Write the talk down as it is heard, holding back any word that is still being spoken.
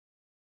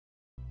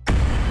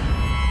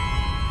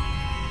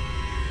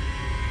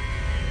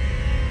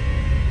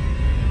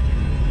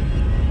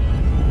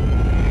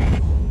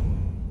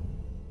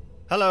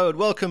Hello and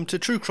welcome to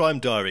True Crime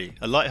Diary,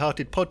 a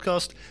light-hearted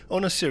podcast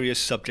on a serious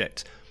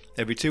subject.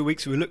 Every 2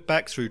 weeks we look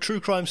back through true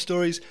crime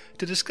stories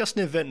to discuss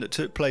an event that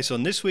took place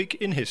on this week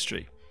in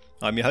history.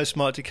 I'm your host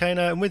Mark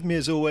Decana, and with me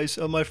as always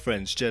are my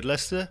friends Jed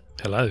Lester.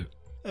 Hello.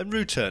 And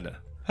Rue Turner.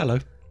 Hello.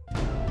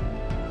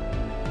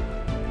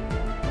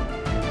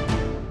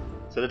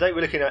 So the date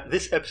we're looking at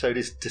this episode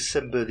is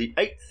December the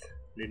 8th.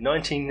 In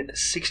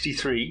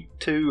 1963,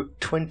 two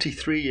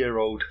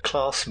 23-year-old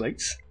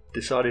classmates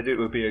decided it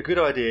would be a good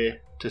idea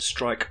to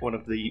strike one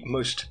of the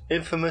most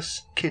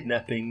infamous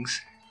kidnappings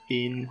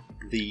in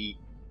the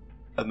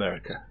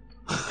America.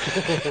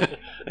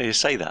 You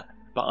say that,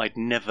 but I'd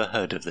never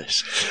heard of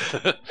this.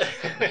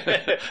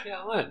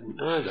 Yeah, I hadn't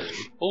heard of it.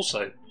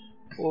 Also,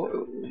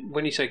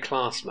 when you say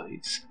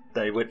classmates...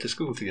 They went to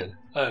school together.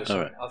 Oh,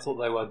 sorry. Right. I thought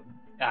they were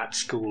at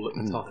school at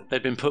the time.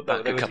 They'd been put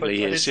back a couple of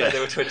years. They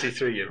were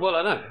 23-year-olds. Well,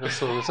 I know. That's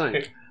what I'm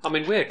saying. I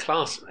mean, we're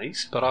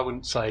classmates, but I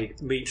wouldn't say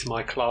meet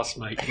my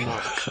classmate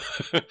Mark.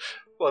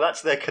 Well,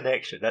 that's their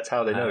connection. That's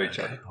how they know each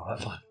other. All right,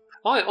 fine.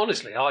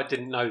 I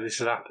didn't know this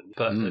had happened,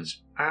 but I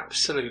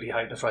absolutely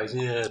hate the phrase.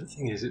 Yeah, the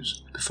thing is, it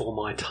was before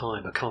my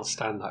time. I can't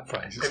stand that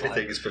phrase. It's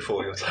Everything is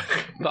before your time.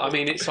 But I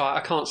mean, it's like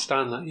I can't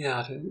stand that.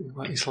 Yeah,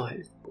 it's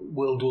like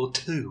World War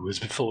II was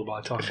before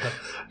my time,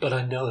 but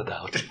I know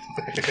about it.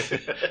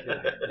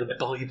 The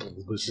Bible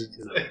was.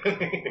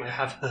 I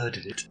have heard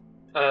of it.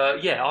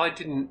 Yeah, I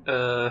didn't.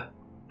 I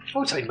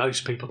would say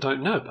most people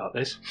don't know about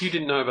this. You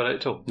didn't know about it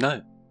at all.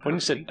 No. When you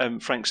said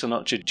Frank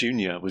Sinatra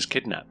Jr. was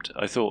kidnapped,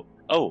 I thought,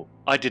 oh,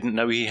 I didn't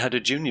know he had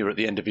a junior at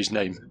the end of his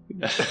name.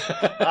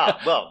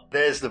 Well,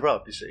 there's the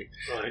rub, you see.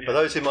 Right, yeah. For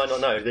those who might not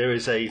know, there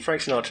is a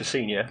Frank Sinatra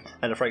Sr.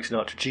 and a Frank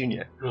Sinatra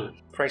Jr. Right.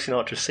 Frank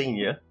Sinatra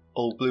Sr.,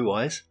 Old Blue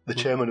Eyes, the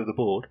chairman of the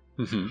board,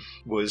 Mm-hmm.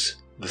 was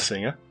the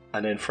singer.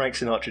 And then Frank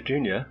Sinatra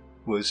Jr.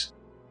 was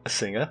a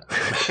singer.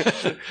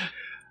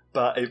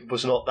 But it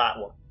was not that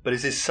one. But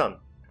it's his son.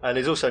 And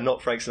it's also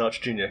not Frank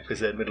Sinatra Jr. because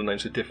their middle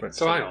names are different.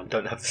 So hang on.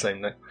 Don't have the same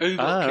name. Who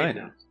got right.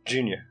 kidnapped?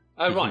 Junior.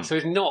 Oh, right. So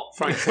it's not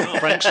Frank Sinatra.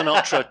 Frank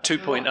Sinatra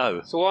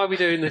 2.0. So why are we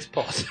doing this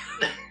pod?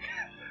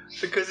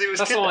 Because it was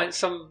That's kidnapped. like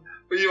some.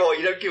 Well,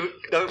 you don't give.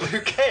 No,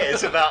 who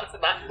cares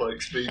about that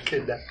bloke's being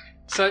kidnapped?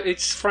 So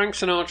it's Frank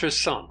Sinatra's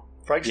son.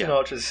 Frank Yeah.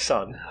 Sinatra's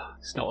son.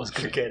 It's not as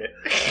good. Forget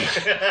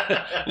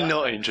it.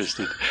 Not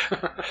interested.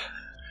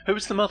 Who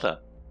was the mother?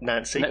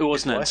 Nancy. No, it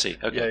was his wife. Nancy.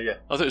 Okay. Yeah.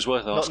 I thought it was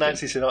worth Not asking.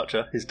 Nancy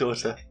Sinatra, his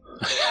daughter.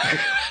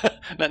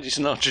 Nancy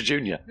Sinatra Jr.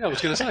 Yeah, I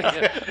was going to say,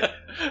 yeah.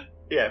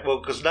 Yeah, well,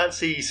 because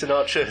Nancy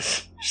Sinatra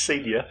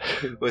Senior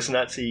was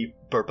Nancy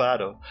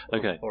Barbado.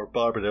 Okay. Or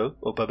Barbado,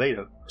 or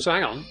Barbado. So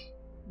hang on.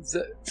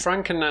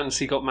 Frank and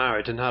Nancy got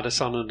married and had a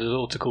son and a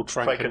daughter called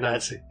Frank and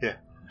Nancy. Yeah.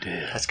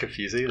 That's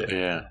confusing, isn't it?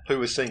 Yeah. Who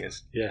were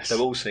singers? Yes. They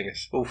were all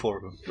singers. All four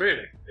of them.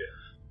 Really?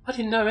 I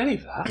didn't know any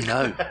of that.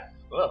 No.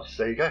 Well,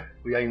 there you go.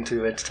 We aim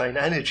to entertain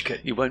and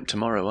educate. You won't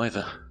tomorrow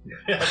either.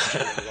 You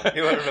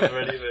won't remember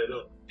any of it at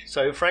all.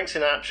 So Frank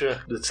Sinatra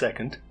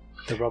II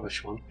The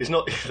rubbish one. is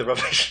not the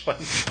rubbish one.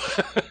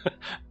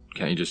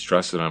 Can't you just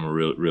trust that I'm a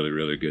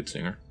really good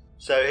singer?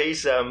 So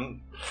he's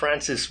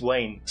Francis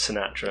Wayne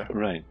Sinatra,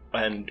 Right.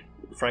 and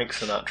Frank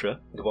Sinatra,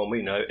 the one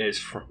we know, is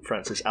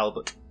Francis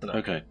Albert Sinatra.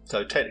 Okay.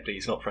 So technically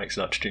he's not Frank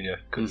Sinatra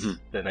Jr. because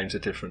their names are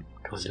different.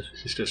 Kind of.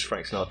 It's just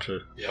Frank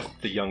Sinatra, Yep.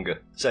 the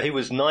younger. So he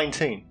was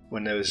 19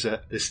 when there was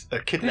a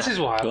kidnapping. This is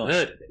why I haven't Gosh.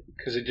 heard of it,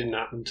 because it didn't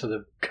happen to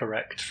the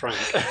correct Frank.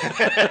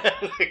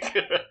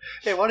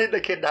 Yeah, why didn't they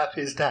kidnap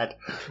his dad?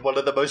 One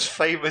of the most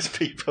famous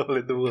people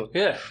in the world.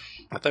 Yeah.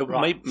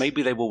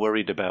 Maybe they were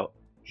worried about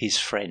his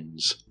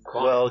friends.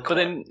 Well, But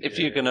then, if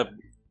you're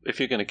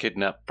gonna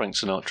kidnap Frank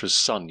Sinatra's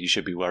son, you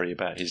should be worried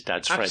about his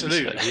dad's friends.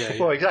 Absolutely, yeah.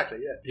 well, exactly,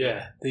 yeah.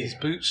 Yeah, these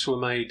boots were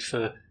made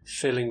for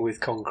filling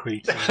with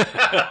concrete and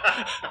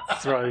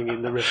throwing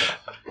in the river.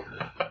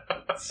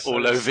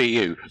 All over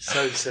you.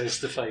 So says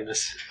the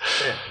famous.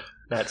 Yeah.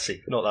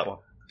 Nancy, not that one.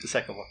 The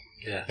second one.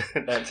 Yeah.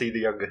 Nancy the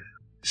younger.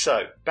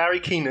 So, Barry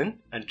Keenan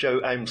and Joe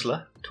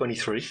Amsler,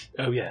 23.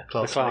 Oh, yeah.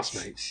 Classmates. The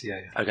classmates.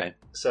 Yeah. Okay.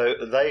 So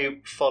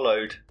they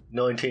followed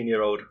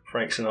 19-year-old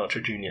Frank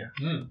Sinatra Jr.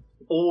 Mm.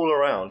 all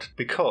around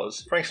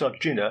because Frank Sinatra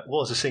Jr.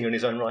 was a singer in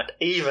his own right,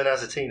 even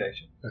as a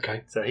teenager.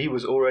 Okay. So he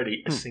was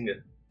already a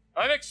singer.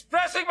 I'm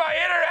expressing my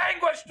inner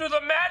anguish through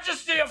the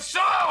majesty of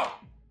song!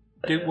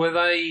 Were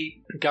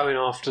they going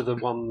after the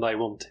one they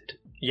wanted?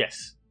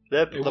 Yes.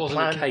 It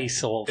wasn't a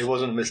case of... It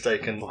wasn't a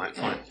mistaken. Right,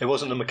 fine. It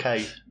wasn't a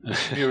McKay,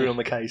 Muriel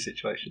McKay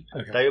situation.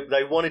 Okay.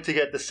 They wanted to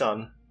get the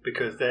son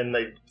because then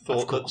they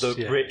thought course, that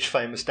the yeah. rich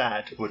famous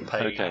dad would pay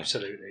Okay.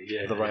 Absolutely,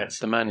 yeah. the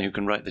ransom. The man who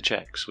can write the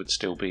checks would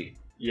still be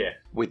Yeah,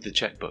 with the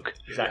checkbook.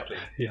 exactly.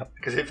 Yeah.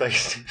 Because if they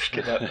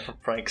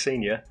kidnapped Frank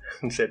Senior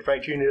and said,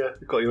 Frank Junior,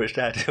 got your rich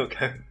dad, he'll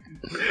go,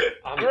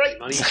 I'm great,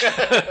 money.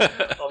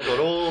 I've got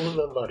all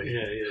the money.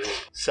 Yeah.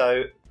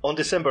 So on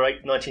December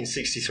 8,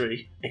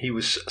 1963, he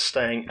was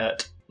staying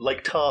at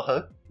Lake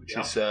Tahoe, which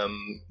is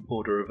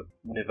border of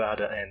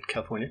Nevada and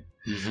California,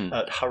 Mm-hmm.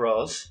 at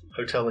Harrah's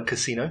Hotel and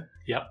Casino.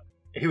 Yep.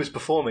 He was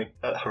performing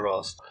at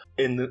Harrah's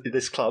in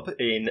this club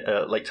in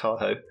Lake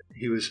Tahoe.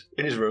 He was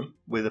in his room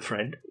with a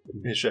friend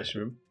in his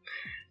dressing room,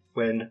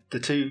 when the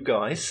two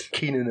guys,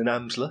 Keenan and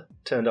Amsler,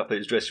 turned up at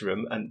his dressing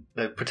room and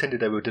they pretended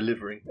they were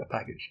delivering a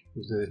package. It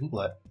was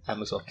like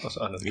Amazon,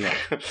 I don't know,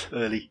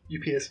 early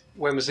UPS.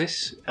 When was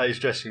this? At his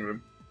dressing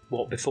room.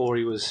 What, before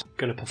he was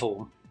going to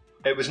perform?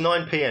 It was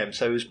 9 p.m,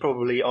 so it was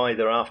probably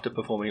either after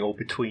performing or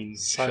between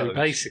So shows.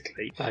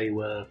 basically, they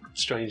were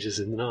strangers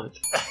in the night.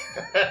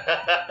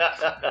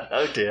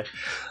 Oh dear,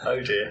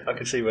 I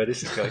can see where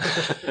this is going.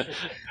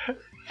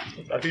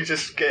 Have you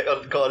just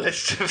got a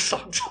list of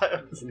song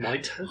titles?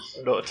 Night House?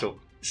 Not at all.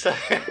 So,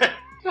 okay,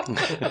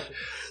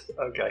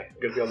 I'm going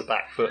to be on the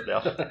back foot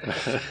now.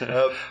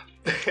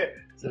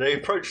 So they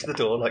approached the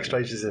door like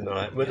strangers in the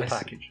night with a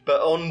package.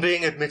 But on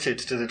being admitted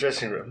to the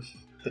dressing room,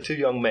 the two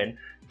young men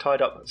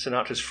tied up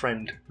Sinatra's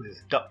friend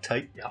with duct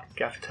tape,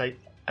 gaffer tape,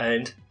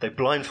 and they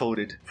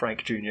blindfolded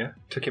Frank Jr.,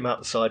 took him out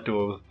the side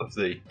door of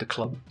the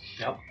club,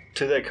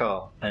 to their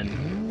car,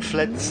 and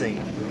fled the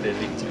scene with their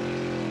victim.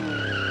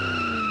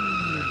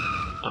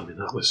 I mean,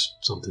 that was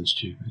something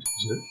stupid,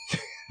 wasn't it?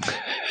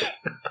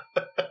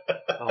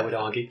 I would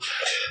argue.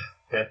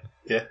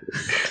 Yeah,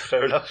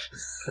 fair enough.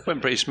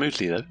 Went pretty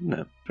smoothly, though, didn't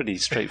it? Pretty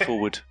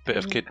straightforward bit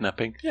of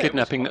kidnapping. Yeah,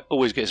 Kidnapping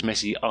always gets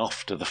messy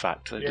after the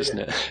fact, though, doesn't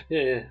it?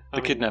 Yeah.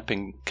 The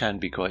kidnapping can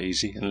be quite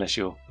easy, unless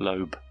you're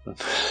Loeb.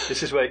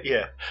 This is where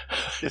you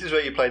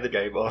play the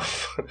game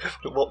of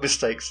what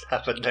mistakes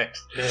happen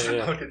next.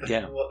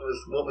 Yeah.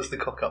 What was the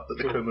cock up that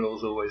the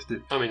criminals always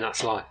do? I mean,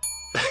 that's life.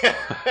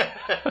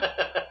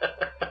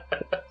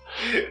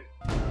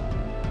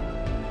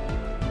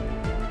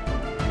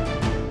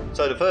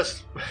 So the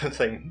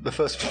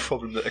first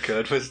problem that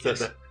occurred was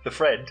that the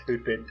friend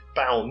who'd been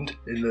bound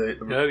in the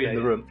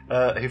room,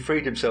 he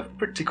freed himself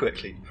pretty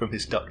quickly from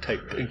his duct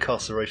tape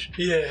incarceration.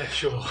 Yeah,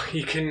 sure.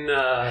 You can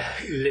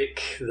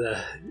lick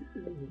the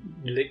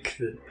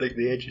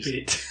edges,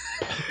 bit,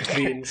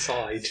 the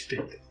inside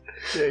bit.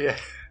 Yeah.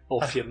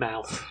 Off your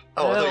mouth.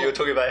 Oh, I thought you were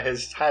talking about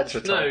his hands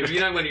were tied. No, you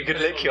know when you could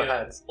lick your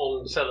hands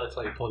on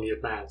sellotape on your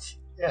mouth.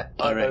 Yeah,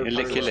 I reckon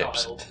lick your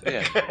lips.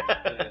 Yeah.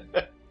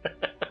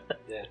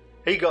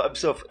 He got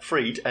himself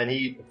freed and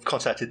he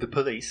contacted the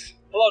police.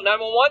 Hello,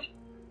 911?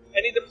 I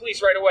need the police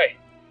right away.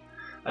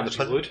 And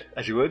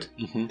As you would.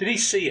 Mm-hmm. Did he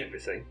see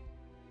everything?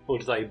 Or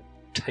did they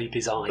tape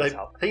his eyes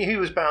up? I think he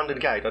was bound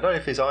and gagged. I don't know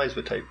if his eyes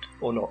were taped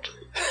or not.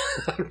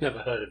 I've never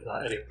heard of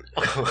that anyway.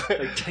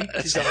 They taped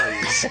his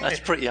eyes. That's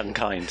pretty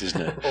unkind,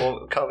 isn't it?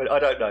 Or covered. I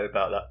don't know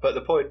about that. But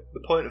the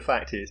point of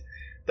fact is,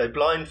 they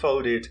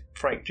blindfolded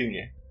Frank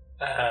Jr.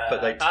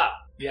 But they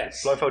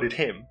yes, blindfolded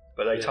him.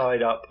 But they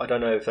tied up. I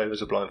don't know if there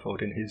was a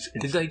blindfold in his.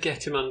 Did they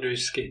get him under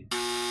his skin?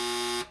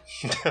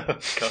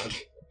 God,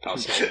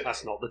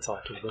 that's not the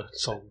title of the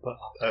song, but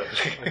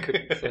I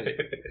couldn't say.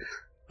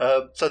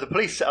 So the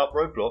police set up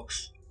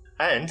roadblocks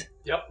and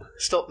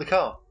stopped the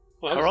car.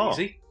 Well, that was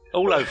easy.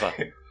 All over.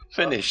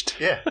 Finished.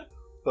 Yeah,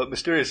 but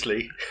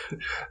mysteriously,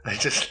 they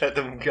just let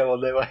them go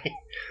on their way.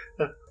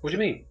 What do you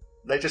mean?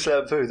 They just let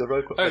them through the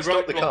roadblock. Oh, they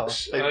stopped the car.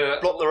 They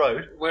blocked the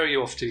road. Where are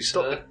you off to,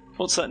 sir?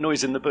 What's that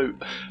noise in the boot?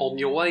 On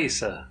your way,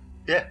 sir.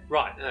 Yeah.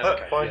 Right.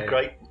 Okay. Fine,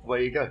 great.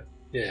 Where you go.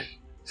 Yeah.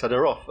 So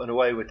they're off and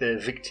away with their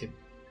victim.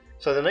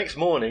 So the next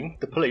morning,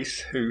 the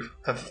police, who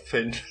have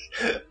been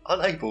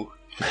unable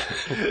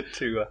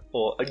to,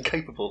 or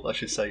incapable, I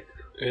should say,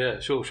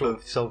 of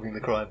solving the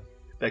crime,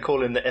 they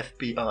call in the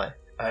FBI.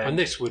 And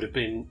this would have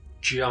been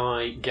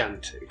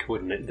gigantic,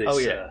 wouldn't it?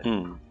 This,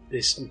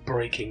 this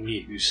breaking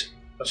news.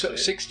 So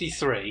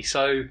 63.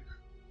 So,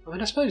 I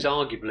mean, I suppose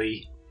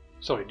arguably.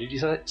 Sorry, did you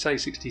say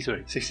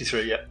 63?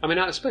 63, yeah. I mean,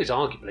 I suppose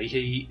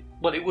arguably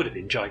it would have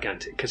been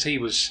gigantic because he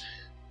was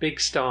big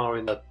star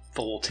in the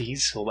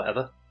 40s or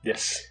whatever.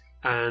 Yes.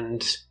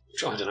 And,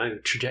 I don't know,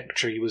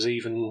 trajectory was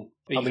even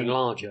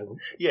larger.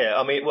 Yeah,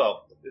 I mean,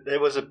 well, there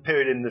was a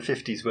period in the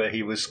 50s where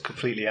he was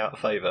completely out of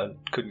favour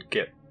and couldn't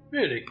get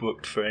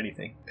booked for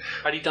anything.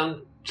 Had he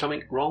done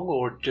something wrong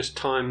or just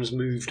times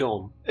moved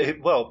on?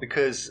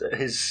 Because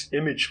his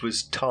image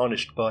was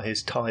tarnished by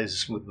his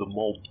ties with the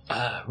mob.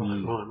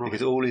 Right.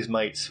 Because all his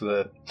mates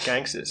were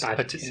gangsters,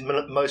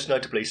 most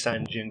notably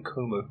San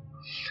Giacomo,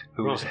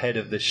 who was head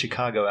of the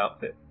Chicago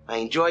outfit. I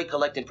enjoy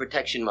collecting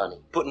protection money,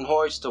 putting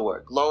whores to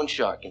work, loan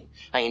sharking.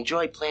 I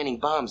enjoy planting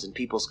bombs in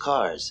people's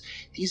cars.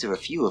 These are a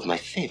few of my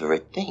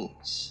favorite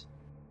things.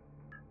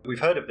 We've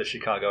heard of the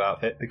Chicago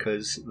outfit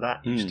because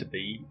that used to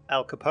be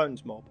Al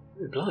Capone's mob.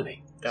 Oh,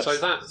 blimey.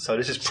 So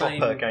this is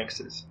proper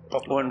gangsters.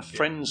 And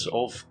friends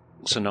of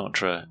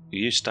Sinatra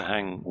used to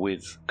hang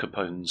with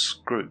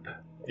Capone's group.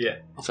 Yeah.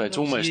 So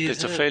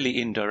it's a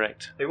fairly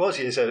indirect. It was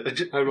years ago.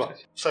 Oh,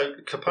 right. So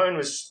Capone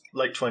was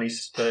late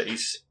 20s,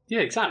 30s.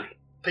 Yeah, exactly.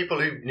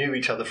 People who knew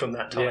each other from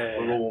that time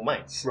were all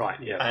mates.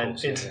 Right, yeah.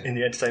 And in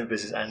the entertainment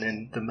business and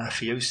in the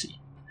mafiosi.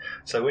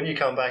 So when you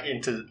come back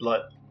into,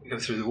 you go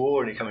through the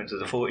war and you come into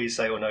the 40s,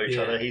 they all know each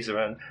other, he's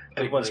around.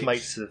 Everyone's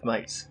mates of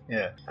mates.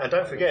 Yeah. And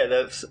don't forget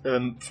that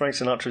Frank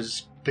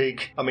Sinatra's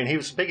big. I mean, he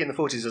was big in the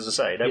 40s, as I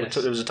say. There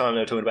was a time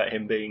they were talking about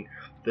him being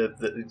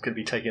going to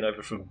be taken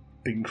over from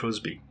Bing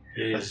Crosby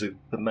as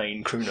the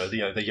main crooner,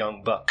 the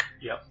young buck.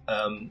 Yeah.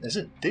 There's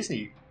a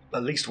Disney,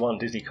 at least one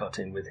Disney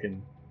cartoon with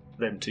him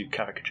them two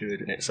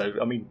caricatured in it. So,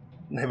 I mean,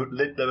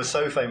 they were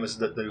so famous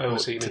that they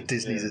brought to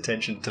Disney's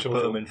attention to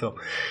put them in film.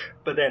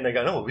 But then they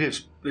go, oh,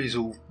 these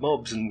all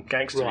mobs and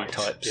gangstery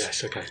types.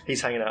 Yes, okay.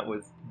 He's hanging out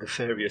with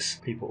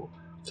nefarious people.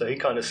 So he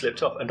kind of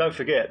slipped off. And don't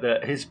forget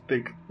that his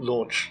big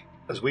launch,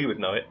 as we would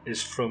know it,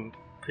 is from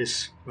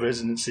his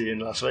residency in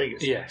Las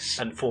Vegas. Yes.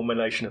 And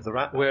formulation of the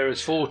Rat.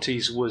 Whereas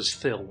 40s was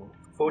film.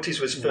 40s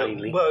was film.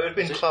 Mainly. Well, it had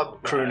been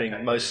club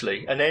crooning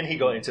mostly. And then he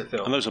got into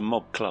film. And those are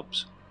mob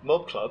clubs.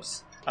 Mob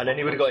clubs. And then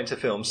he would have got into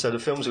films, so the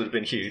films would have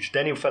been huge.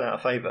 Then he fell out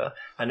of favour,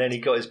 and then he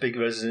got his big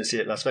residency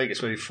at Las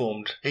Vegas, where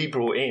he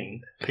brought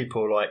in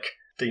people like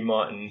Dean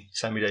Martin,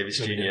 Sammy Davis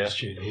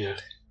Jr.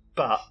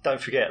 But don't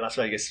forget, Las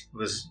Vegas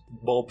was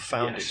mob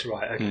founded. Yes,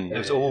 right. Okay. It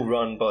was all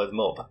run by the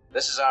mob.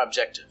 This is our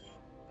objective.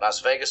 Las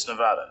Vegas,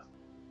 Nevada.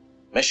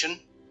 Mission?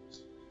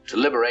 To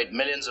liberate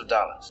millions of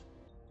dollars.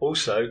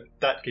 Also,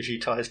 that gives you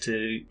ties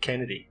to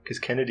Kennedy, because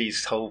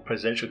Kennedy's whole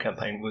presidential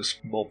campaign was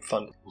mob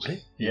funded. Was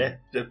it? Yeah,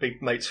 they're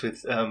big mates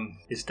with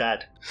his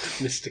dad.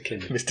 Mr.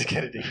 Kennedy. Mr.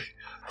 Kennedy.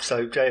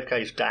 So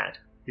JFK's dad,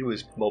 he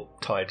was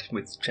mob tied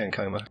with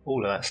Giacomo,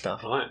 all of that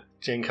stuff. Right.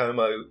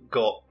 Giacomo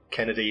got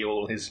Kennedy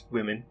all his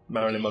women,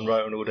 Marilyn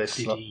Monroe and all this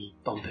Did stuff. he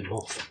bump him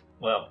off?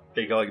 Well,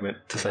 big argument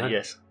to say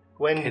yes.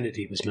 When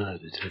Kennedy was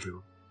murdered,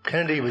 everyone.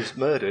 Kennedy was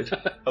murdered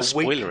a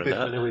Spoiler week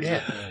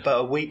alert.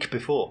 about a week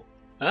before.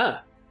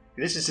 Ah.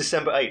 This is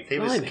December 8th. He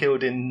was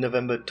killed in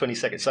November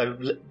 22nd, so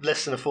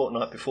less than a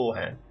fortnight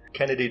beforehand.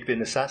 Kennedy had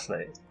been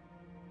assassinated.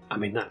 I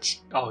mean,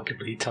 that's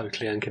arguably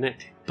totally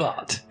unconnected.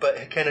 But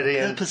Kennedy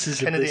and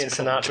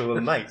Sinatra were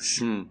mates,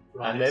 and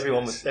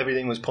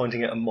everything was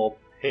pointing at a mob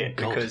hit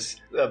because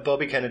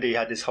Bobby Kennedy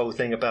had this whole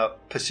thing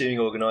about pursuing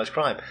organised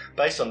crime,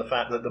 based on the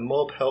fact that the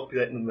mob helped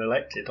get them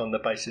elected on the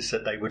basis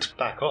that they would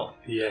back off.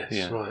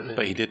 Yes, right. Yeah.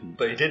 But he didn't.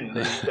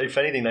 If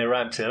anything, they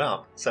ramped it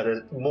up. So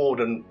there's more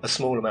than a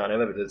small amount of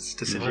evidence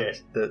to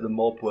suggest that the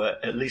mob were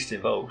at least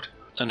involved.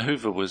 And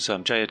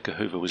J. Edgar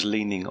Hoover was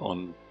leaning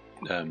on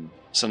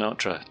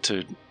Sinatra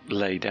to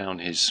lay down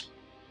his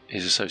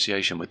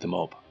association with the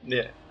mob.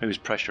 Yeah. Who was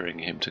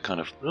pressuring him to kind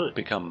of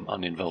become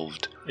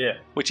uninvolved. Yeah.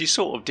 Which he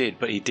sort of did,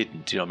 but he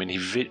didn't. You know, I mean, he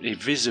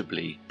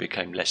visibly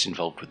became less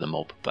involved with the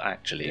mob, but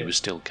actually he was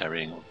still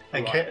carrying on.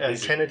 And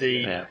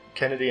Kennedy and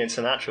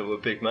Sinatra were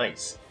big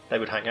mates. They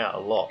would hang out a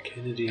lot.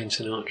 Kennedy and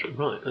Sinatra,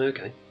 right?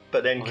 Okay.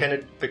 But then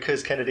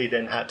because Kennedy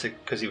then had to,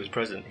 because he was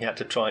president, he had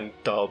to try and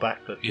dial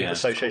back the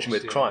association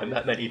with crime.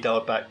 That meant he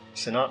dialed back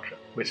Sinatra,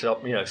 which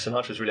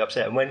Sinatra was really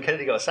upset. And when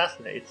Kennedy got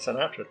assassinated,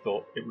 Sinatra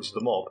thought it was the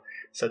mob.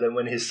 So then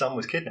when his son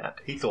was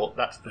kidnapped, he thought,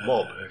 that's the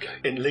mob,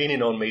 in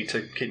leaning on me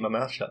to keep my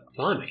mouth shut.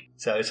 Blimey.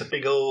 So it's a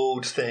big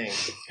old thing.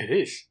 It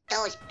is.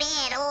 Those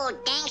bad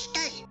old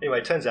gangsters. Anyway,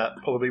 it turns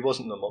out probably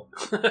wasn't the mob.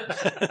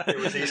 It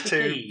was these two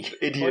idiot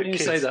kids. Why didn't you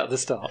say that at the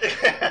start?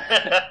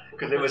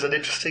 Because it was an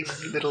interesting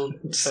little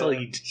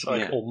side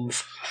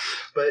comms.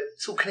 But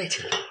it's all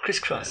connected,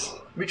 crisscross,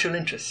 mutual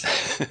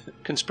interests.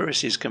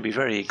 Conspiracies can be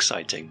very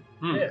exciting.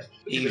 Yeah.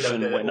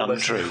 Even when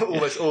untrue.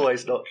 Almost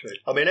always not true.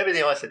 I mean,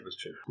 everything I said was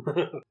true.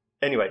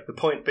 Anyway, the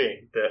point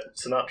being that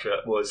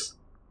Sinatra was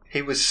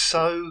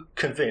so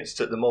convinced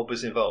that the mob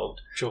was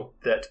involved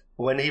that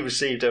when he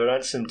received a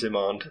ransom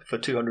demand for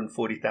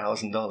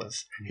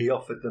 $240,000, he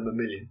offered them $1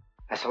 million.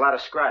 That's a lot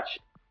of scratch.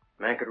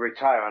 Man could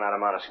retire on that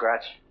amount of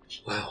scratch.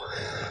 Wow.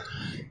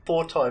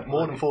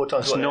 More than 4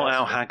 times. That's not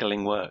how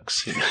haggling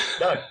works.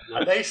 No,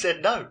 and they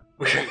said no.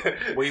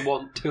 We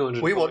want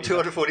 $240,000. We want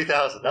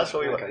 $240,000. That's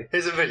what we want.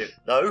 Here's $1 million.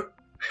 No.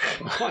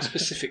 Quite a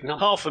specific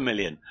number.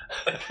 $500,000.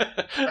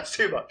 That's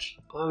too much.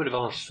 I would have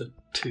asked for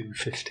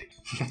 $250.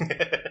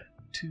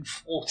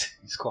 $240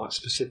 is quite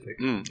specific.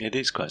 It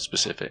is quite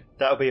specific.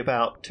 That'll be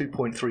about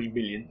 2.3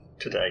 million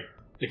today.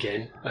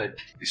 Again,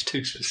 it's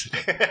too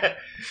specific.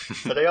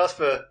 So they asked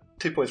for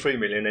 2.3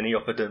 million and he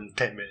offered them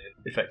 10 million,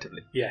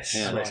 effectively. Yes.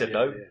 And they said,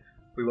 no,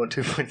 we want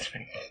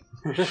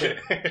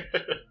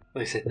 2.3.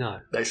 They said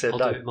no. They said I'll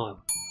no. do it mine.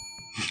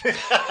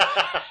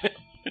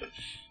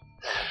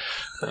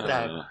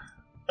 Damn.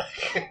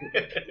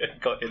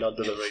 Got in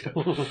under the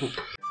radar.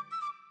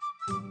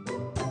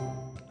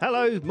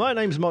 Hello, my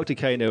name's Mark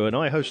Decano and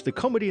I host the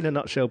Comedy in a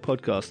Nutshell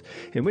podcast,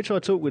 in which I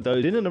talk with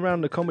those in and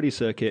around the comedy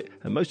circuit,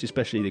 and most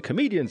especially the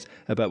comedians,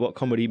 about what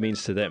comedy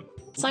means to them.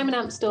 Simon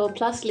Amstel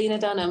plus Lena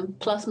Dunham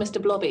plus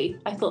Mr. Blobby.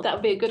 I thought that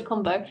would be a good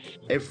combo.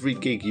 Every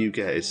gig you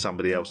get is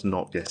somebody else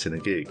not getting a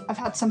gig. I've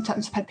had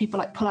people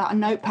like pull out a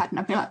notepad and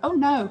I've been like, oh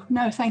no,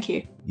 thank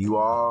you. You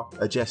are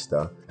a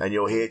jester and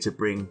you're here to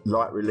bring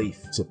light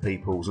relief to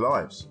people's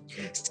lives.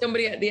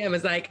 Somebody at the end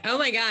was like, oh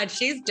my God,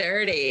 she's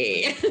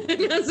dirty.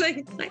 And I was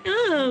like,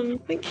 oh,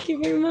 thank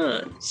you very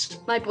much.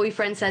 My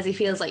boyfriend says he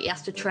feels like he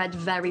has to tread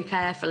very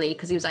carefully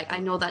because he was like, I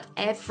know that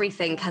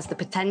everything has the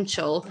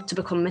potential to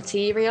become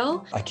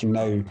material. I can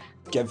now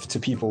give to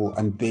people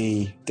and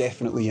they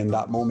definitely in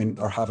that moment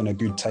are having a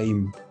good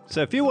time.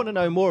 So if you want to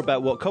know more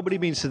about what comedy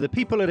means to the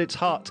people at its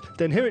heart,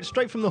 then hear it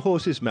straight from the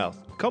horse's mouth.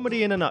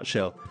 Comedy in a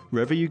Nutshell,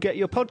 wherever you get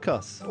your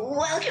podcasts.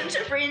 Welcome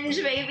to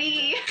Fringe,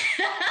 baby.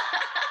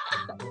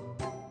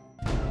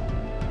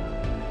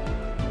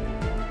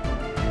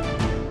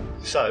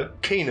 So,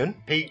 Keenan,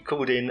 he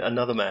called in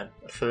another man,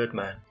 a third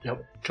man,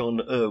 John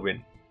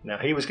Irwin. Now,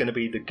 he was going to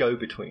be the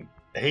go-between.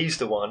 He's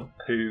the one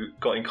who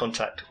got in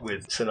contact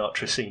with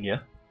Sinatra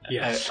Sr.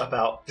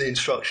 About the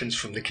instructions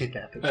from the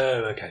kidnappers.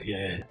 Oh, okay,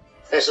 yeah.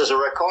 This is a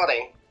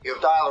recording. You've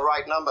dialed the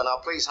right number.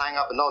 Now please hang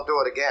up and don't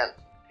do it again.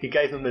 He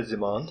gave them a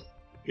demand.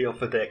 He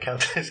offered their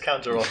his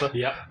counter offer,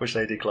 which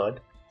they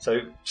declined.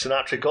 So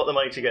Sinatra got the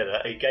money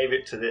together. He gave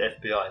it to the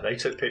FBI. They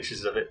took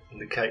pictures of it in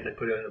the cake. They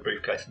put it in a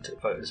briefcase and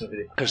took photos and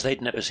everything. Because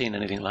they'd never seen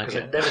anything like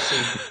it. Because they'd never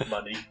seen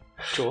money.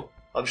 Sure.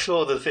 I'm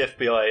sure the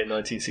FBI in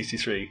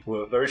 1963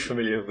 were very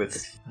familiar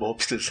with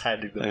mobsters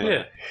handing them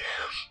money.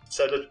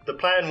 So the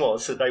plan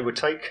was that they would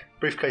take a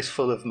briefcase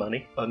full of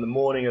money on the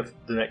morning of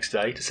the next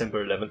day,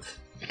 December 11th,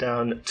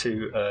 down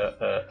to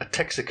a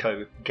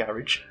Texaco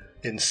garage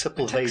in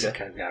Sepulveda.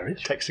 Texaco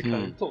garage?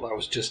 Texaco. I thought that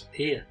was just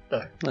here.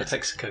 No. The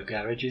Texaco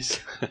garages.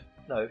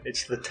 No,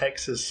 it's the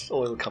Texas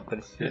Oil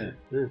Company. Yeah.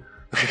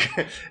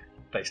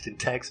 Based in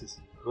Texas.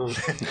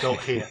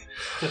 Not here.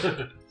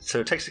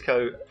 So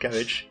Texaco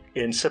garage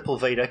in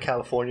Sepulveda,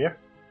 California.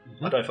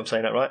 I don't know if I'm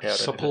saying that right. Yeah,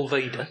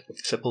 Sepulveda.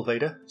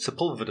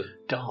 Sepulveda.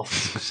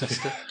 Darth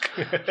sister.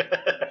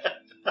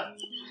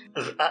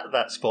 At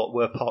that spot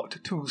were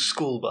parked 2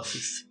 school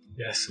buses.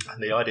 Yes.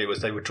 And the idea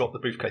was they would drop the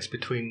briefcase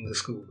between the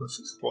school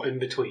buses. What, in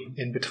between?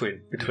 In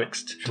between.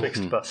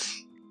 Betwixt bus.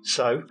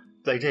 So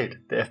they did.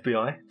 The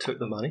FBI took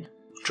the money,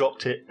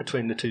 dropped it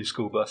between the 2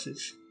 school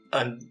buses,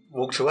 and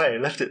walked away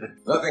and left it there.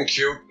 Nothing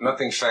cute,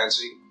 nothing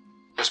fancy.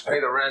 Just pay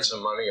the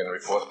ransom money and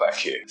report back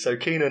here. So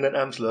Keenan and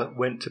Amsler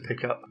went to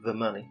pick up the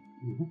money.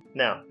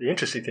 Now, the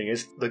interesting thing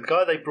is, the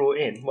guy they brought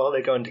in, while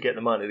they're going to get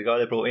the money, the guy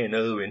they brought in,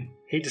 Irwin,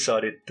 he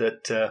decided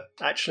that,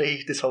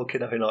 actually, this whole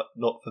kidnapping,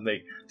 not for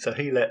me. So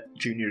he let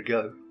Junior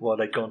go while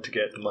they'd gone to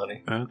get the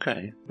money.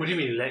 Okay. What do you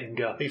mean, let him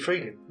go? He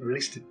freed him,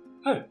 released him.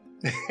 Oh.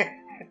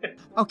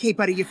 Okay,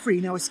 buddy, you're free.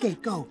 Now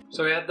escape. Go.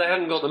 So they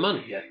hadn't got the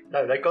money yet?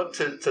 No, they got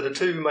to the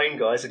 2 main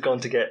guys had gone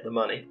to get the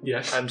money.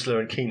 Yes. Amsler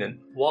and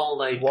Keenan. While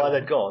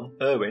they'd gone,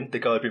 Irwin, the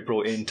guy who'd been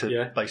brought in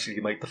to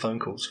basically make the phone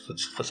calls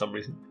for some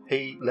reason,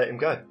 he let him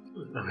go.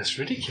 Oh, that's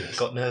ridiculous.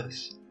 Got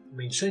nervous. I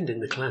mean, send in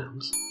the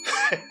clowns.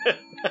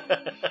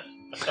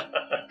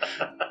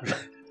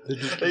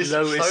 The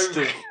lowest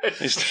so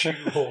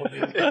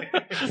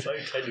so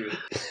tenuous.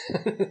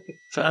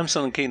 So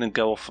Amsel and Keenan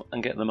go off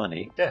and get the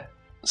money. Yeah.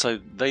 So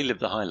they live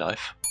the high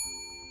life.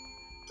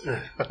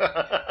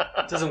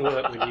 It doesn't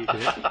work when you do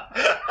it.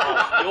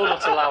 You're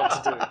not allowed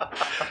to do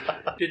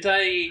it. Did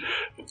they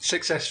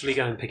successfully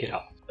go and pick it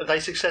up? They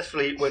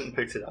successfully went and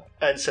picked it up.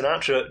 And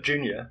Sinatra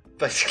Jr.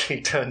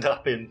 basically turned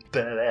up in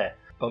Bel Air,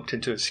 bumped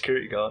into a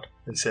security guard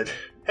and said,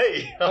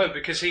 "Hey,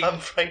 I'm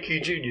Frankie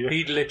Jr.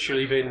 He'd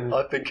literally been...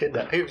 I've been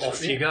kidnapped.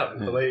 Off you go.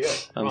 Away you go."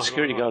 And the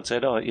security guard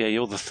said, "Oh, yeah,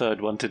 you're the 3rd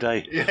one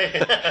today."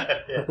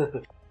 Yeah.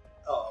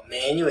 Oh,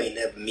 man, you ain't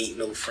never meet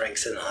no Frank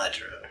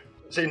Sinatra.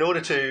 So in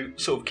order to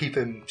sort of keep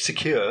him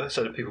secure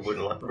so that people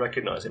wouldn't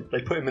recognise him,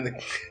 they put him in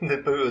the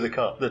boot of the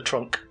car, the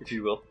trunk, if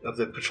you will, of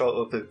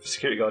the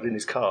security guard in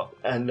his car,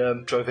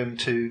 and drove him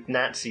to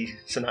Nancy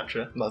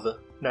Sinatra, mother,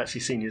 Nancy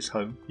Senior's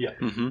home,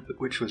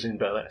 which was in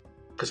Bel Air.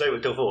 Because they were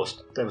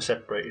divorced, they were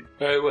separated.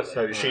 Oh, was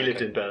so she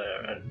lived in Bel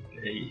Air and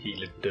he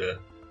lived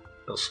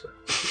elsewhere.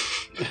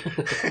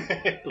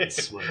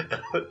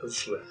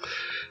 Elsewhere.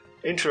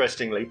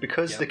 Interestingly,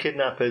 because the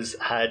kidnappers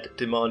had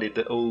demanded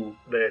that all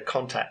their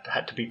contact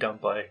had to be done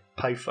by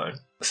payphone,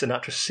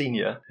 Sinatra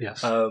Sr.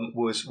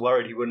 Was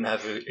worried he wouldn't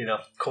have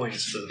enough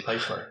coins for the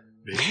payphone.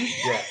 Really?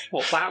 Yeah.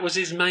 What, that was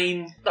his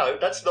main... No,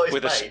 that's not his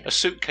with main. A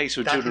suitcase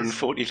with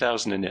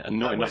 240,000 in it and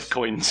not enough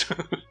coins.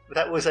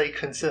 That was a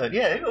concern.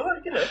 Yeah,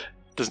 well, you know.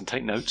 Doesn't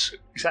take notes.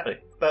 Exactly.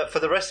 But for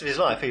the rest of his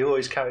life, he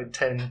always carried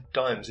 10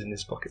 dimes in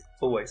his pocket.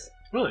 Always.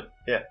 Really?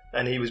 Yeah.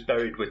 And he was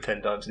buried with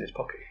 10 dimes in his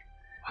pocket.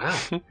 Wow.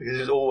 Because he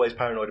was always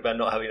paranoid about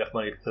not having enough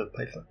money for the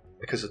payphone.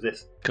 Because of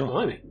this. Cool.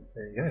 Blimey.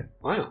 There you go.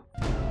 Wow.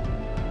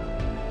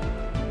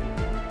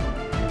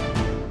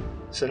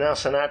 So now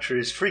Sinatra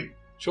is free.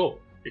 Sure.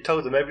 He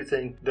told them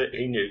everything that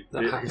he knew.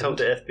 He told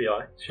the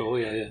FBI. Sure,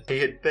 yeah. He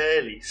had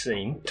barely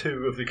seen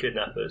 2 of the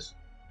kidnappers,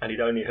 and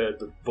he'd only heard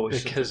the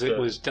voice. Because it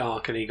was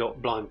dark and he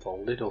got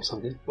blindfolded or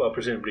something. Well,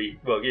 presumably,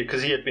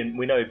 because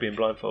we know he'd been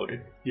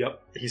blindfolded.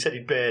 Yep. He said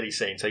he'd barely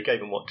seen, so he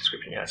gave him what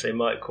description he had. So he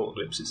might have caught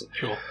glimpses.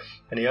 Sure.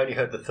 And he only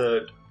heard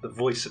the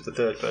voice of the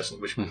 3rd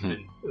person, which would have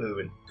been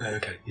Irwin.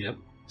 Okay. Yep.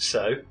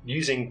 So,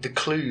 using the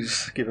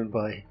clues given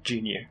by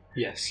Junior,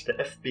 yes, the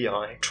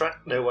FBI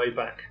tracked their way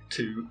back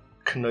to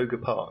Canoga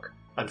Park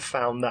and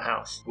found the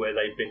house where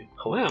they'd been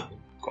holding him.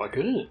 Quite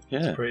good, isn't it?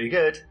 Yeah. It's pretty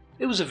good.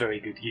 It was a very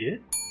good year.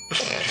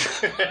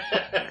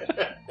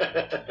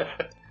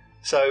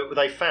 So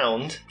they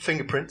found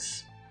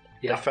fingerprints.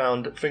 Yeah. They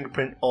found a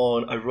fingerprint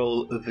on a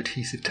roll of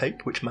adhesive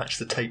tape, which matched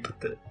the tape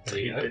that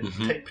he had been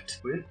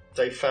taped with.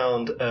 They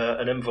found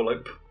an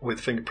envelope with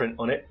fingerprint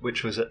on it,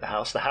 which was at the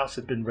house. The house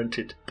had been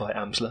rented by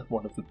Amsler,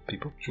 one of the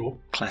people. Sure.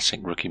 Classic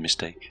rookie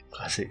mistake.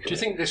 Classic. Do you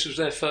think this was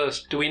their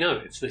first? Do we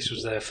know if this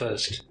was their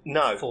first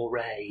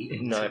foray?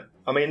 No.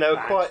 I mean,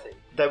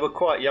 they were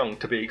quite young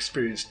to be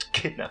experienced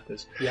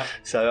kidnappers. Yeah.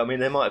 So, I mean,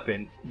 they might have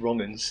been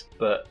wrong-uns,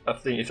 but I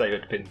think if they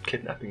had been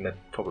kidnapping, they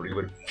probably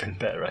would have been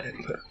better at it.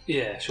 But,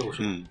 yeah, sure.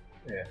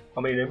 yeah.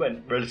 I mean, it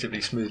went relatively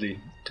smoothly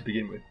to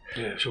begin with.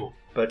 Yeah, sure.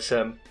 But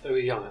they were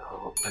young at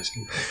heart,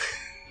 basically.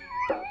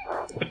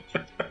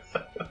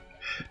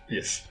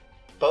 Yes.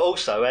 But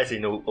also, as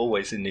in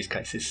always in these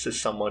cases, there's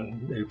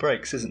someone who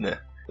breaks, isn't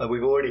there?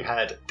 We've already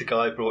had the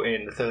guy brought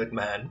in, the third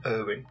man,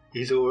 Irwin.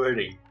 He's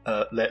already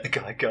let the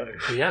guy go.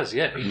 He has,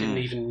 yeah. He didn't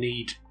even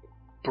need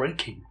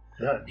breaking.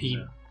 No.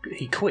 He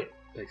quit,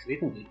 basically,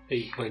 didn't he?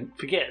 He went,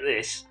 forget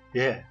this.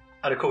 Yeah.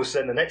 And of course,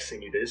 then the next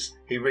thing he does,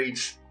 he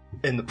reads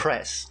in the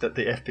press that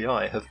the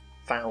FBI have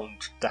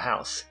found the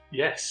house.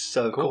 Yes.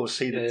 So, of course,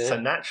 so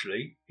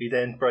naturally, he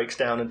then breaks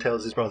down and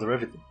tells his brother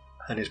everything.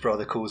 And his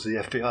brother calls the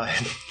FBI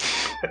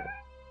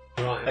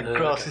and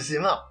grasses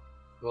him up.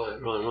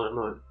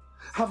 Right.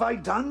 Have I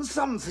done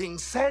something,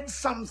 said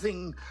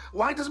something?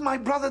 Why does my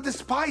brother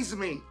despise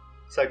me?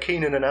 So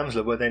Keenan and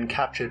Amsler were then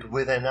captured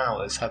within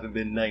hours, having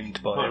been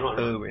named by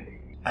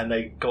Irwin. And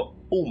they got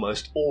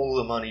almost all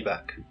the money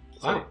back.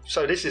 Wow.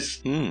 So this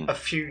is a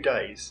few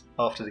days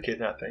after the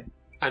kidnapping.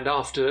 And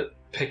after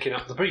picking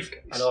up the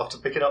briefcase.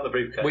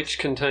 Which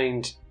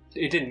contained...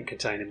 It didn't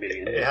contain $1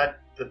 million. It had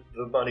the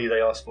money they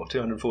asked for,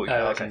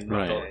 $240,000.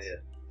 Right.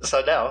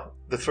 So now,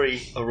 the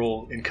three are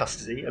all in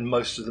custody, and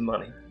most of the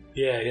money.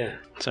 Yeah.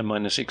 So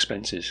minus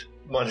expenses.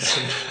 Minus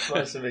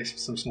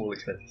some small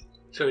expenses.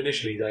 So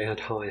initially they had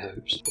high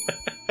hopes.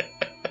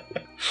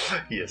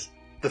 Yes.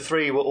 The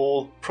three were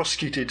all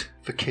prosecuted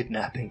for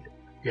kidnapping.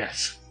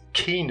 Yes.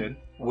 Keenan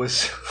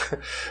was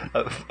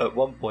at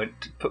one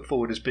point put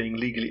forward as being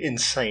legally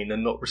insane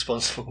and not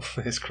responsible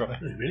for his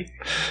crime. Really?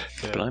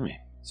 Yeah. Blimey.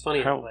 It's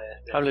funny how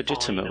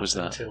legitimate was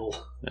that?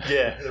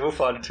 Yeah, they were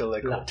fine until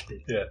they're caught.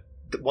 Yeah.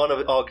 One of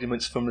the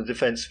arguments from the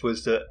defence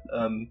was that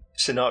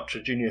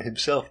Sinatra Jr.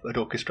 himself had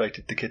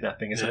orchestrated the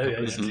kidnapping as a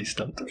publicity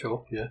stunt.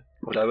 Sure, yeah.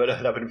 Although that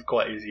would have been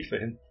quite easy for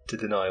him to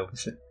deny,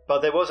 obviously.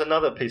 But there was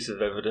another piece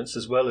of evidence,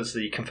 as well as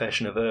the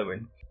confession of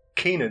Irwin.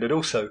 Keenan had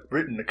also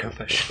written a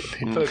confession.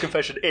 He put a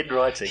confession in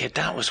writing. Yeah,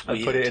 that was weird.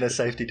 And put it in a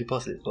safety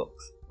deposit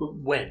box.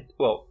 When?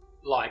 Well,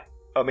 like...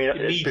 I mean,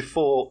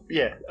 before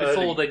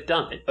they'd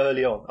done it?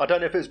 Early on. I don't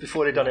know if it was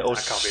before they'd done it or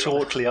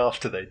shortly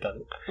after they'd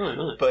done it.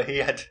 Right. But he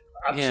had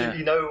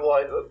absolutely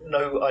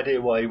no idea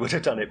why he would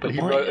have done it, but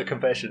he wrote a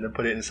confession and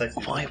put it in a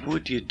safety. Why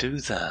would you do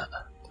that?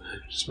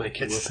 Just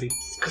make it whoopee.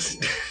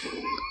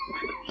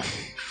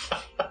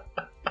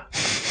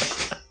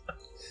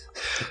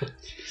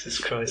 Jesus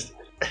Christ.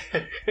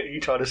 Are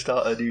you trying to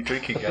start a new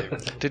drinking game?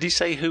 Did he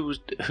say who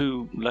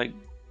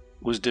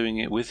was doing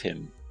it with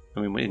him? I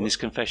mean, in his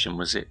confession,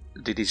 was it?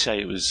 Did he say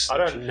it was? I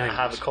don't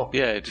have a copy.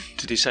 Yeah.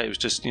 Did he say it was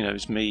just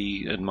it's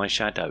me and my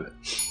shadow?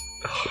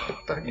 Oh,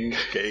 don't you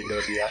get into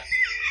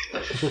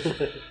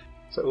the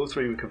So all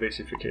three were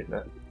convicted for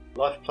kidnapping.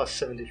 Life plus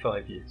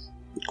 75 years.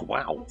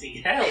 Wow.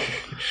 Bloody hell!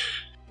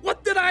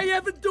 What did I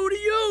ever do to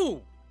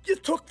you? You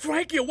took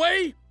Frankie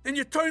away, and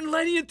you turned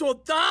Lenny into a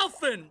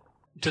dolphin.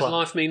 Does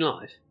life mean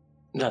life?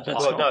 No,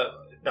 that's not.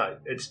 No,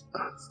 it's.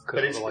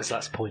 But otherwise,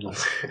 that's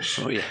pointless.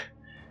 Oh yeah.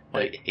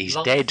 He's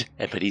dead,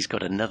 but he's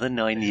got another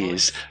 9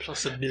 years.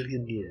 Plus 1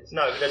 million years.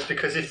 No, that's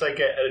because if they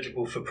get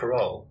eligible for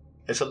parole,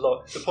 it's a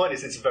lot. The point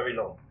is, it's very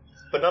long.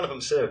 But none of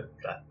them served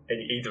that,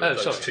 either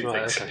of those two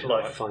things. Okay.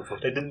 Life. Fine.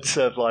 They didn't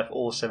serve life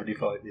or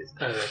 75 years.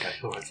 Oh, okay.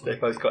 All right. They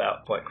both got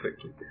out quite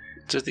quickly.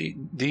 Does the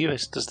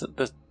US, do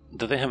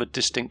they have a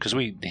distinct... Because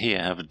we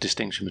here have a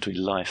distinction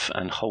between life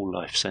and whole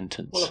life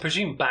sentence. Well, I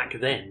presume back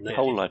then...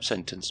 Whole life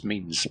sentence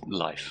means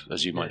life,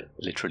 as you might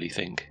literally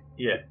think.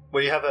 Yeah.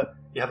 Well, you have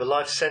a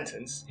life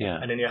sentence,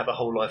 and then you have a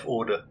whole life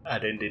order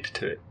addended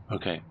to it.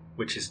 Okay.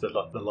 Which is the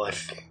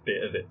life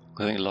bit of it.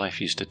 I think life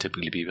used to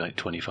typically be like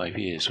 25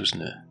 years,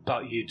 wasn't it?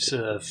 But you'd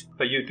serve.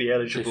 But you'd be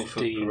eligible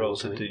for parole,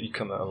 so you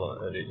come out a lot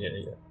earlier.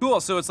 Yeah.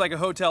 Cool. So it's like a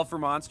hotel for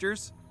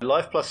monsters.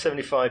 Life plus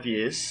 75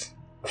 years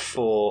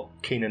for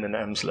Keenan and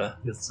Amsler,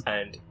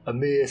 and a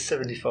mere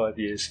 75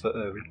 years for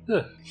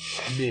Irwin.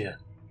 Mere.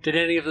 Did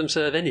any of them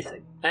serve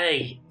anything?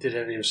 A. Did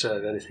any of them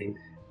serve anything?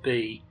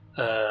 B.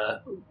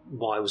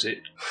 Why was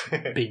it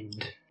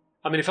binned?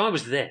 I mean, if I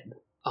was them,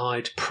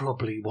 I'd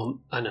probably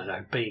want... I don't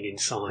know, being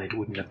inside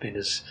wouldn't have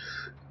been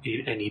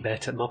any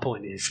better. My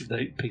point is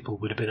that people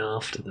would have been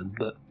after them,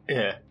 but...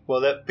 Yeah,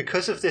 well,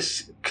 because of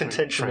this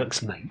contention...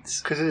 Frank's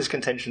mates. Because of this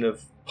contention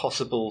of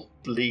possible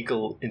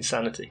legal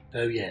insanity.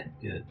 Oh, yeah.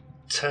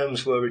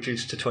 Terms were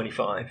reduced to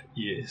 25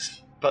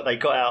 years. But they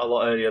got out a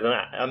lot earlier than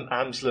that.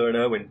 Amsler and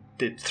Irwin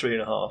did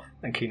 3.5,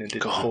 and Keenan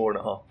did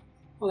 4.5.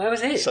 Well, that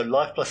was it. So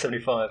life plus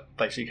 75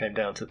 basically came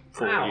down to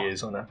 4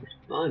 years on average.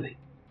 Blimey.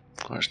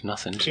 Well, that's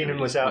nothing. Keenan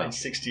was out in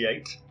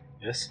 68.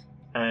 Yes.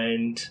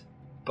 And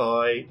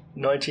By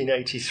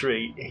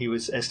 1983, he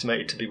was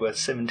estimated to be worth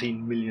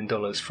 $17 million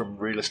from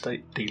real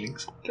estate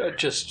dealings.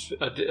 Just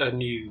a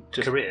new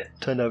career.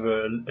 Turned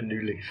over a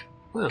new leaf.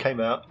 Wow.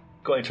 Came out,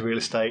 got into real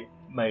estate,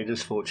 made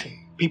his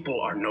fortune. People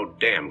are no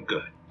damn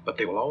good, but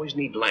they will always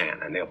need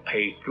land, and they'll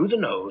pay through the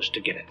nose to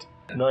get it.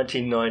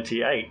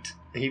 1998,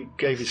 he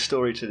gave his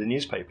story to the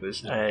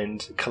newspapers,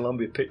 and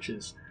Columbia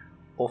Pictures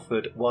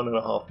offered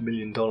 $1.5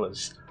 million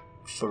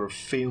for a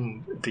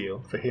film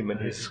deal for him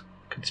and his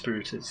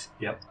conspirators.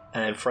 Yep.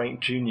 And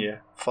Frank Jr.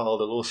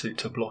 filed a lawsuit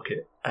to block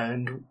it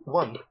and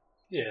won.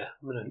 Yeah,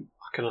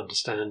 I can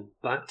understand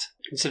that,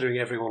 considering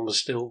everyone was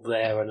still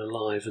there and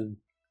alive. And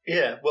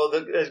yeah, well,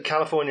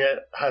 California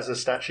has a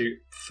statute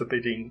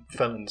forbidding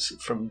felons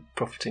from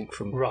profiting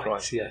from crime.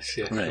 Yes,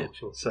 yeah, Right.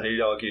 Sure. So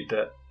he argued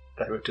that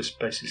they were just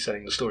basically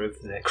selling the story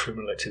of their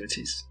criminal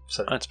activities.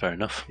 So That's fair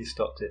enough. he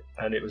stopped it,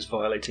 and it was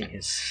violating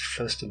his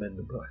First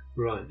Amendment right.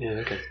 Right, yeah,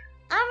 okay.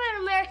 I'm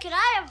an American.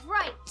 I have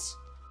rights.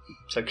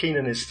 So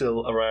Keenan is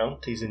still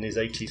around. He's in his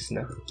 80s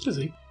now. Is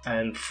he?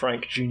 And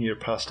Frank Jr.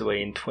 passed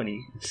away in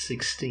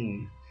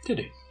 2016. Did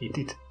he? He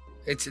did.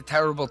 It's a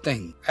terrible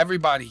thing.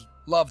 Everybody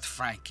loved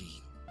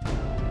Frankie.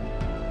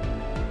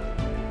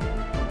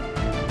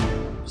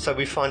 So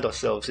we find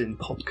ourselves in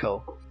pop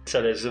culture.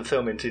 So there's a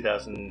film in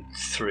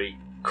 2003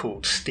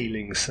 called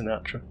Stealing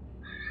Sinatra.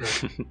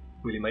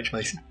 William H.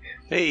 Macy.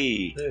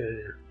 Hey!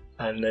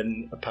 And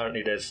then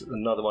apparently there's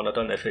another one, I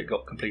don't know if it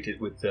got completed,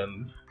 with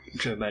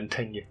Joe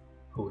Mantegna,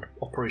 called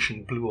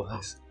Operation Blue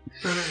Eyes.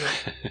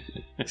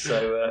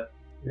 So,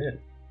 yeah.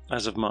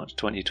 As of March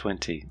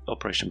 2020,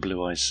 Operation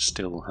Blue Eyes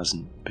still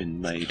hasn't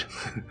been made.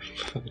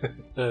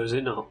 Oh, is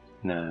it not?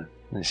 No,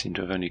 they seem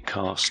to have only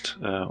cast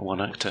one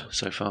actor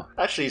so far.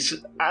 Actually,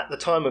 at the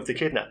time of the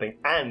kidnapping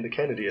and the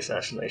Kennedy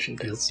assassination,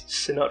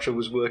 Sinatra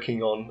was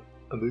working on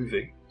a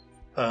movie,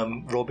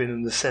 Robin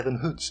and the Seven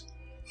Hoods.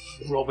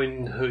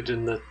 Robin Hood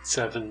and the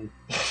Seven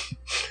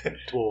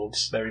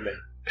Dwarves. Merry Men.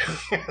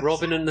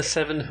 Robin and the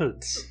Seven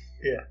Hoods.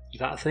 Yeah. Is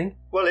that a thing?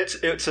 Well,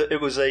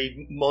 it was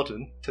a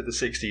modern to the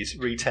 60s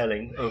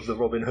retelling of the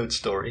Robin Hood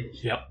story.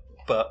 Yep.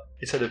 But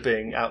instead of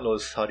being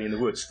outlaws hiding in the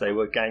woods, they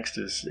were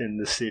gangsters in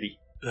the city.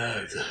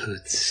 Oh, the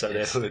hoods. So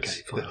they're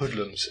hoods, Okay, the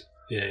hoodlums.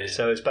 Yeah.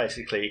 So it's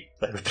basically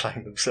they were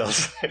playing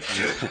themselves.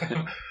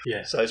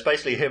 Yeah. So it's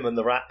basically him and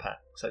the Rat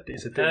Pack. So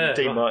it's a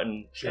Dean right.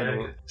 Martin.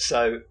 Yeah.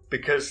 So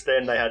because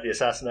then they had the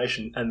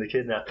assassination and the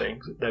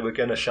kidnapping, they were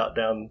going to shut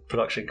down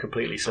production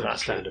completely.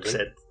 Sinatra Understandably.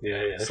 said,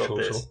 Yeah, "Stop sure,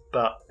 this." sure.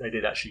 But they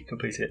did actually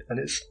complete it, and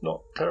it's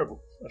not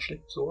terrible.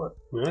 Actually, it's all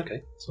right.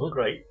 Okay. It's all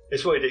great.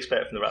 It's what you'd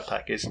expect from the Rat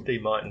Pack. Is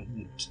Dean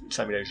Martin and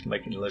Sammy Davis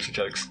making loads of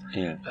jokes,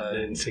 Yeah.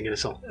 And singing a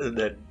song. and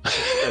then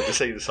to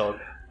sing the song,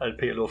 and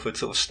Peter Lawford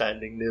sort of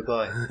standing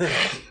nearby,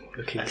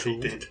 Looking as cool. he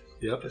did.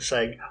 Yep.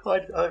 Saying,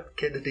 I'm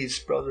Kennedy's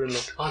brother-in-law.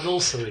 I'm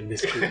also in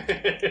this group.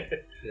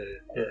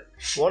 Yeah.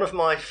 One of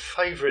my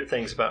favourite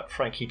things about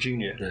Frankie Jr.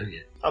 Oh, yeah.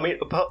 I mean,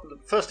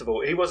 first of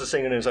all, he was a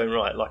singer in his own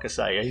right, like I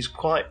say.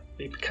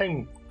 He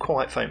became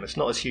quite famous,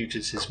 not as huge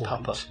as his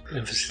papa.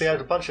 He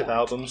had a bunch of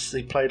albums,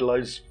 he played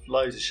loads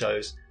of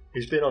shows.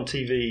 He's been on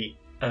TV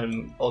a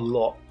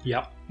lot.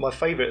 Yep. My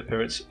favourite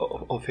appearance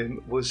of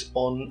him was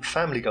on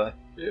Family Guy.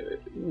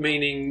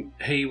 Meaning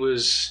he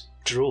was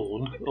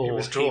drawn, or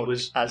he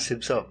was as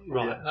himself.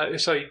 Right. Yeah.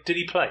 So did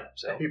he play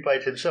himself? He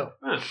played himself.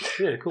 Oh,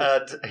 yeah, cool.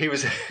 And he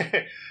was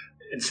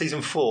in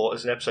season 4.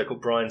 There's an episode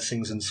called Brian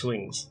Sings and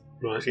Swings.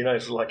 Right. So you know,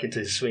 it's like into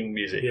his swing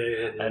music.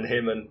 Yeah. And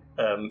him and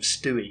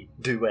Stewie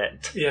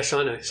duet. Yes,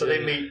 I know. So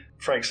they meet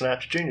Frank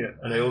Sinatra Jr.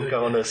 and they all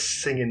go on a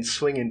singing,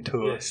 swinging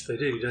tour. Yes, they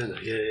do, don't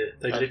they? Yeah.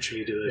 They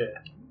literally do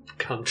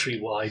a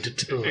countrywide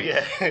tour.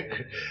 Yeah.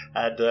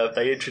 And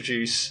they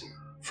introduce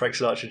Frank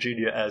Sinatra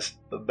Jr. as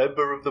a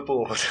member of the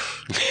board.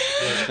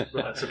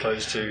 As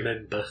opposed to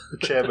member.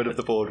 Chairman of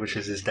the board, which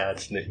is his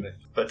dad's nickname.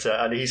 But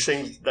and they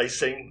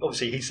sing,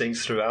 obviously he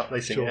sings throughout,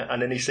 they sing it,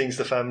 and then he sings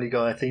the Family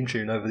Guy theme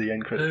tune over the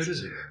end credits. Oh,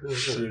 does he?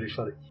 It's really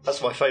funny.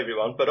 That's my favourite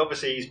one, but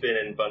obviously he's been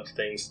in a bunch of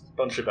things, a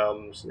bunch of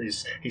albums.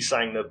 He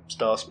sang the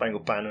Star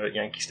Spangled Banner at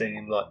Yankee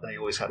Stadium, like they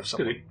always have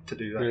something to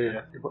do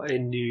that. Yeah.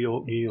 In New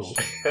York.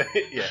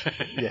 Yeah,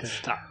 yes.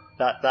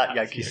 That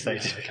Yankee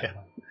Stadium.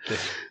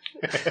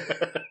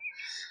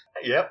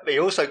 Yep, he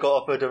also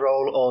got offered a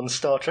role on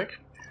Star Trek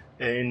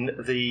in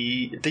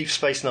the Deep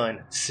Space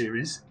Nine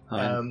series.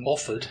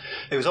 Offered?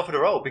 He was offered a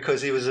role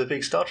because he was a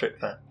big Star Trek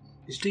fan.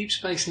 Is Deep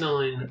Space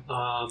Nine...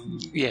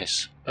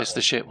 Yes, it's the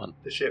shit one.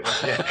 The shit one,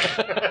 yeah.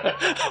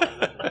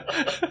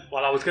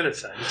 Well, I was going to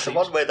say... It's the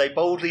one where they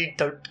boldly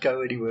don't go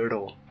anywhere at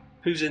all.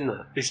 Who's in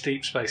that? Is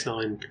Deep Space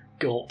Nine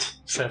got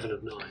 7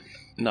 of 9?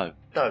 No.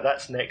 No,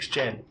 that's Next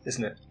Gen,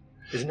 isn't it?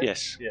 Isn't it?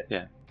 Yes,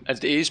 yeah.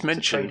 It is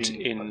mentioned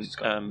in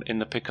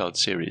the Picard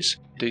series.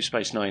 Deep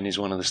Space Nine is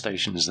one of the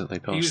stations that they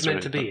passed through. He was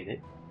meant to be in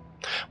it.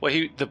 Well,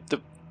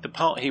 the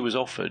part he was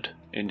offered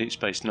in Deep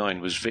Space Nine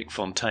was Vic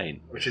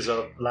Fontaine, which is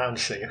a lounge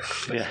singer.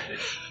 Yeah,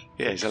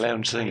 he's a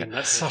lounge singer.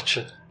 That's such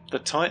a... The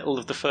title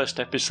of the first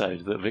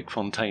episode that Vic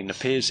Fontaine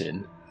appears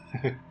in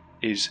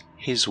is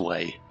His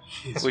Way.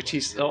 which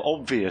is an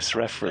obvious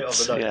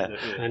reference. Yeah.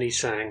 And he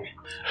sang,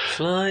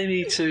 "Fly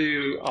me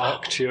to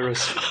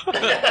Arcturus."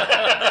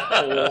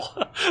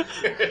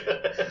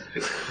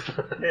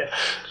 Yeah.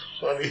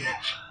 Funny.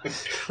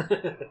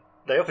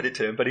 They offered it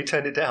to him, but he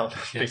turned it down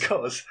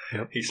because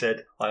he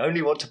said, "I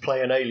only want to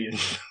play an alien."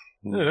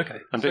 Oh, okay.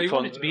 And So Vic, he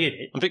wanted to be in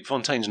it. and Vic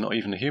Fontaine's not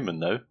even a human,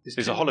 though.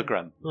 He's a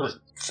hologram. Right.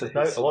 So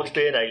No, it's I want to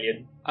be an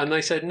alien. And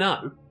they said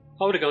no.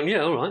 I would have gone, yeah,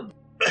 all right.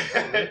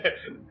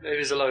 It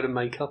was a load of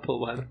makeup or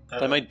whatever.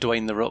 They made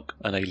Dwayne the Rock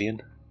an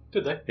alien.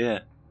 Did they? Yeah.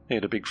 He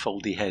had a big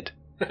foldy head.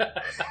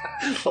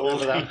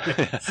 Foldy.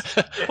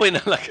 Well, you know,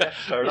 like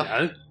Fair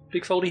enough.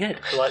 Big foldy head.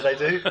 Like they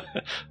do.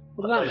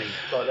 What does that mean?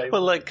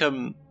 Well, like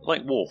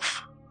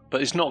Worf,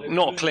 but it's not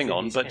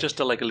Klingon, but just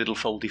like a little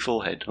foldy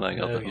forehead,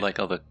 like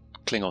other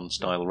Klingon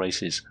style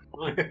races.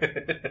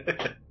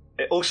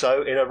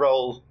 Also, in a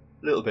role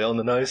a little bit on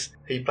the nose,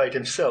 he played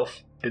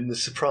himself in The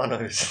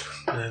Sopranos.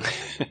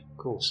 Of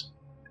course.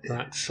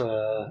 That's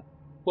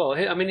well.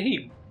 I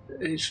mean,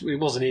 it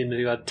wasn't him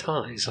who had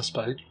ties, I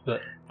suppose.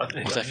 But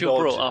So if you're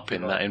brought up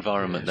in that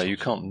environment, though, you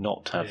can't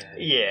not have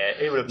yeah,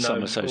 he would have known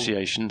some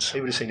associations.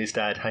 He would have seen his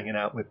dad hanging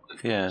out with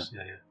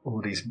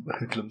all these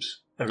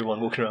hoodlums.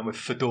 Everyone walking around with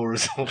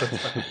fedoras all the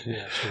time.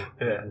 Yeah, sure.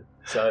 Yeah.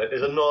 So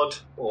there's a nod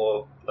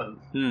or a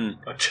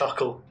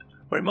chuckle.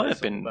 Well, it might have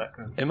been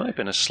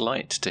a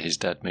slight to his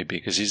dad, maybe,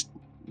 because his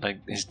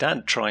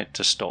dad tried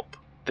to stop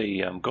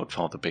the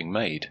Godfather being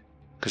made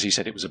because he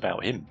said it was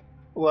about him.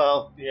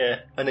 Well, yeah,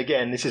 and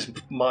again,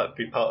 might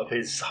be part of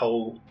his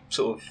whole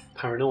sort of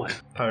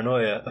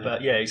paranoia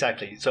about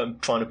exactly. So I'm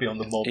trying to be on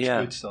the mob's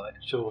good side.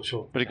 Sure.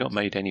 But it got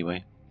made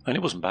anyway, and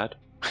it wasn't bad.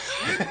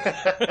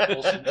 It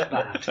wasn't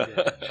bad. Yeah.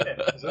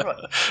 It was all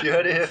right. You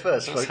heard it here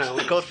first, folks.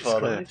 The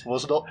Godfather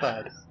was not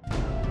bad.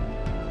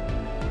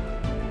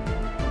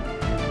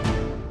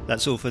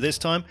 That's all for this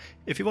time.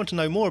 If you want to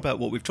know more about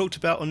what we've talked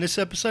about on this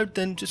episode,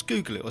 then just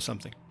Google it or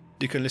something.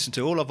 You can listen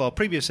to all of our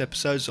previous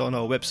episodes on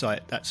our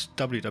website. That's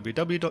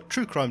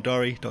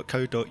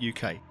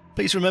www.truecrimediary.co.uk.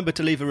 Please remember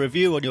to leave a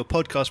review on your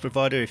podcast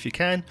provider if you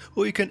can,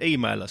 or you can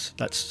email us.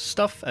 That's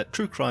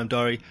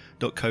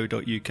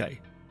stuff@truecrimediary.co.uk.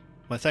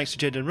 My thanks to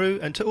Jed and Rue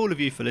and to all of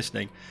you for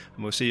listening,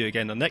 and we'll see you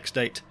again on the next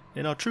date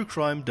in our True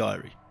Crime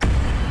Diary.